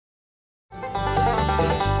Have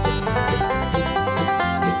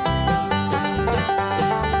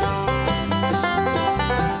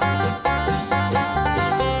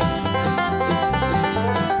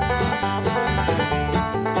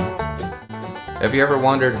you ever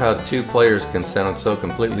wondered how two players can sound so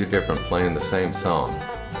completely different playing the same song?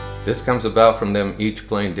 This comes about from them each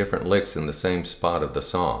playing different licks in the same spot of the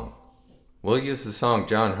song. We'll use the song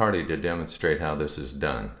John Hardy to demonstrate how this is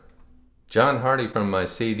done. John Hardy from my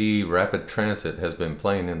CD Rapid Transit has been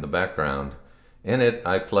playing in the background. In it,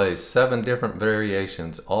 I play 7 different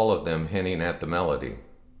variations, all of them hinting at the melody.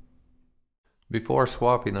 Before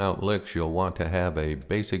swapping out licks, you'll want to have a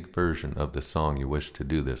basic version of the song you wish to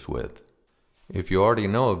do this with. If you already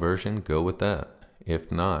know a version, go with that.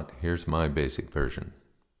 If not, here's my basic version.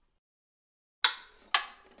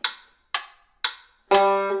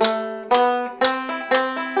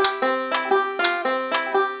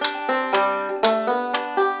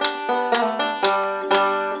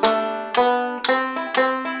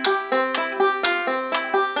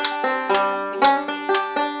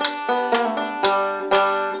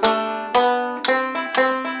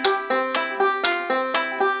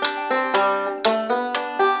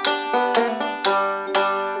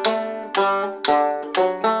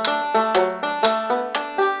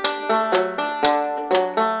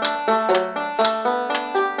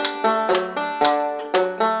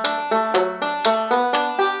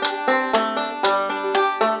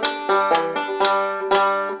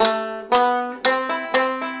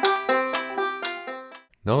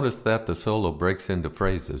 Notice that the solo breaks into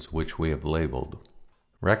phrases which we have labeled.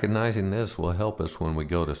 Recognizing this will help us when we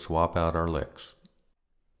go to swap out our licks.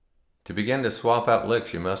 To begin to swap out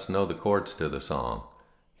licks, you must know the chords to the song.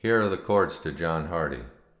 Here are the chords to John Hardy.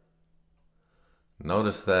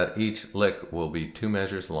 Notice that each lick will be 2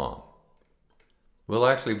 measures long. We'll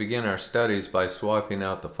actually begin our studies by swapping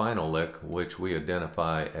out the final lick, which we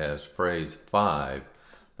identify as phrase 5.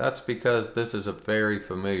 That's because this is a very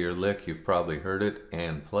familiar lick. You've probably heard it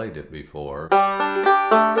and played it before. We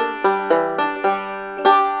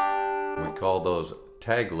call those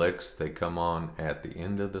tag licks. They come on at the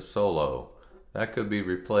end of the solo. That could be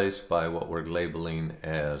replaced by what we're labeling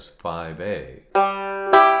as 5A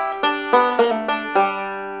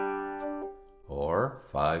or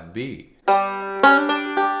 5B.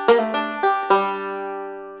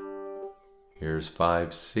 Here's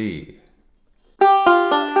 5C.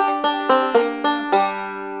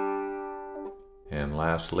 And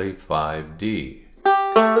lastly, 5D.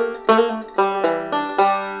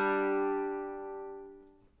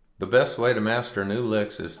 The best way to master new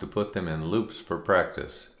licks is to put them in loops for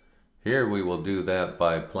practice. Here we will do that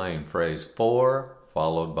by playing phrase 4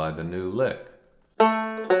 followed by the new lick.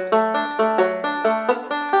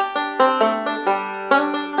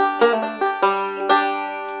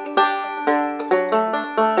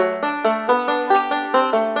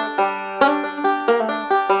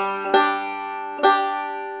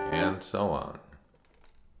 So on.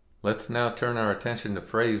 Let's now turn our attention to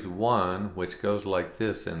phrase 1, which goes like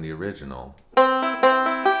this in the original.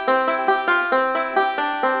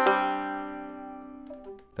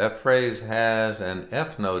 That phrase has an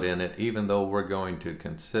F note in it, even though we're going to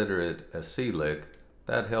consider it a C lick.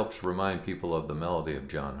 That helps remind people of the melody of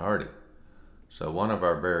John Hardy. So one of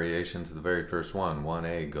our variations, the very first one,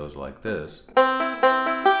 1A, goes like this.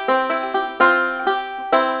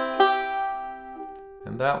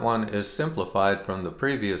 And that one is simplified from the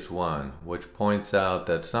previous one, which points out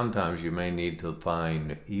that sometimes you may need to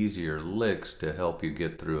find easier licks to help you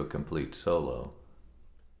get through a complete solo.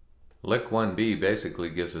 Lick 1B basically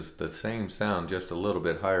gives us the same sound, just a little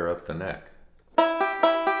bit higher up the neck.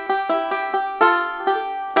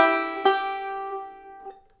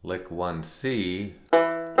 Lick 1C,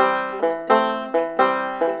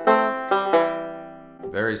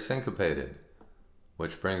 very syncopated.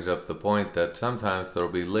 Which brings up the point that sometimes there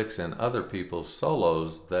will be licks in other people's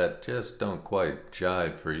solos that just don't quite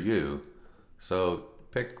jive for you. So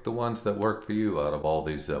pick the ones that work for you out of all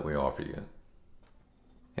these that we offer you.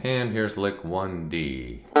 And here's lick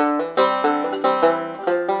 1D.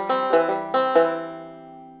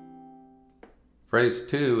 Phrase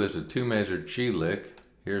 2 is a 2-measured G lick.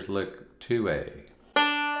 Here's lick 2A.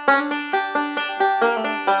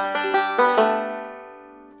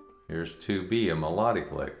 Here's 2B, a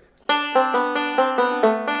melodic lick.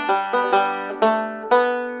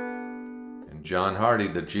 In John Hardy,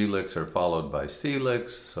 the G licks are followed by C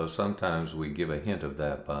licks, so sometimes we give a hint of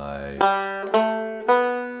that by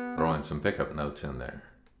throwing some pickup notes in there.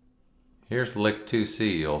 Here's lick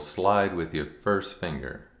 2C. You'll slide with your first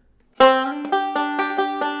finger.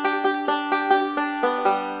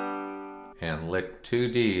 And lick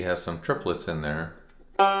 2D has some triplets in there.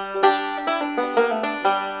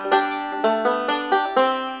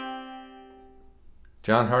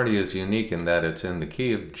 John Hardy is unique in that it's in the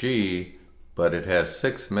key of G, but it has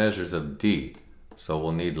 6 measures of D. So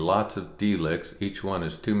we'll need lots of D licks. Each one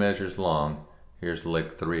is 2 measures long. Here's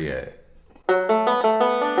lick 3A.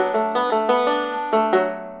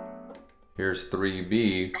 Here's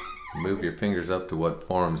 3B. Move your fingers up to what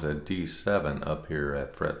forms a D7 up here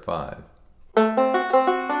at fret 5.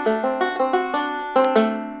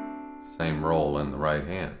 Same roll in the right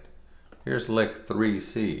hand. Here's lick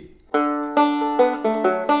 3C.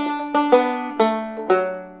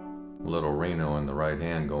 Little Reno in the right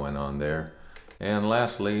hand going on there. And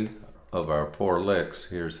lastly, of our 4 licks,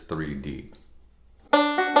 here's 3D.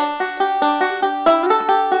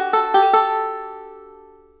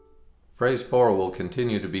 Phrase 4 will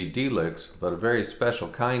continue to be D licks, but a very special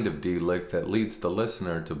kind of D lick that leads the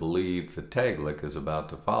listener to believe the tag lick is about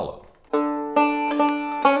to follow.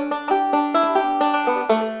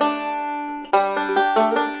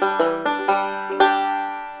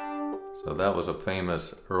 So that was a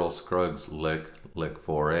famous Earl Scruggs lick, lick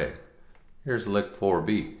 4A. Here's lick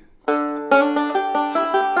 4B.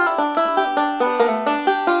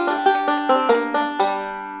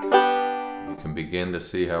 Begin to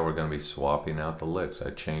see how we're going to be swapping out the licks. I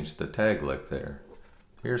changed the tag lick there.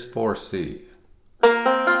 Here's 4C.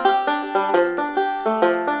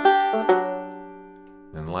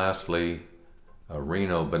 And lastly, a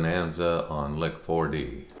Reno Bonanza on lick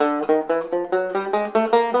 4D.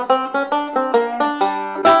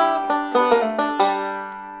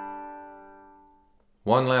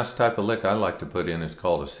 One last type of lick I like to put in is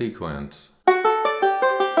called a sequence.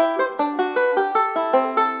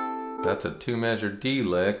 That's a 2-measure D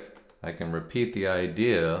lick. I can repeat the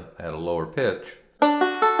idea at a lower pitch.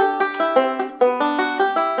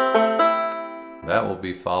 That will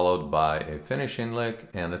be followed by a finishing lick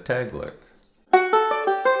and a tag lick.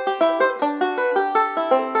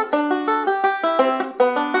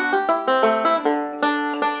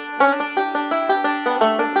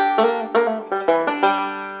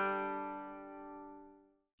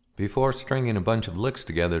 Before stringing a bunch of licks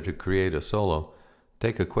together to create a solo,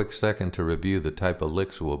 take a quick second to review the type of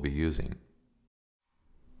licks we'll be using.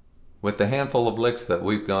 With the handful of licks that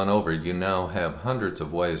we've gone over, you now have hundreds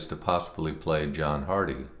of ways to possibly play John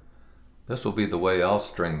Hardy. This will be the way I'll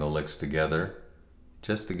string the licks together,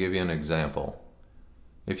 just to give you an example.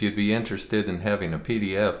 If you'd be interested in having a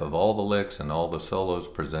PDF of all the licks and all the solos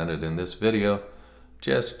presented in this video,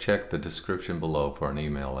 just check the description below for an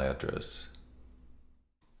email address.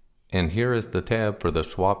 And here is the tab for the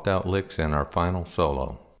swapped out licks in our final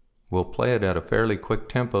solo. We'll play it at a fairly quick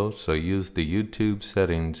tempo, so use the YouTube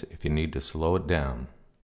settings if you need to slow it down.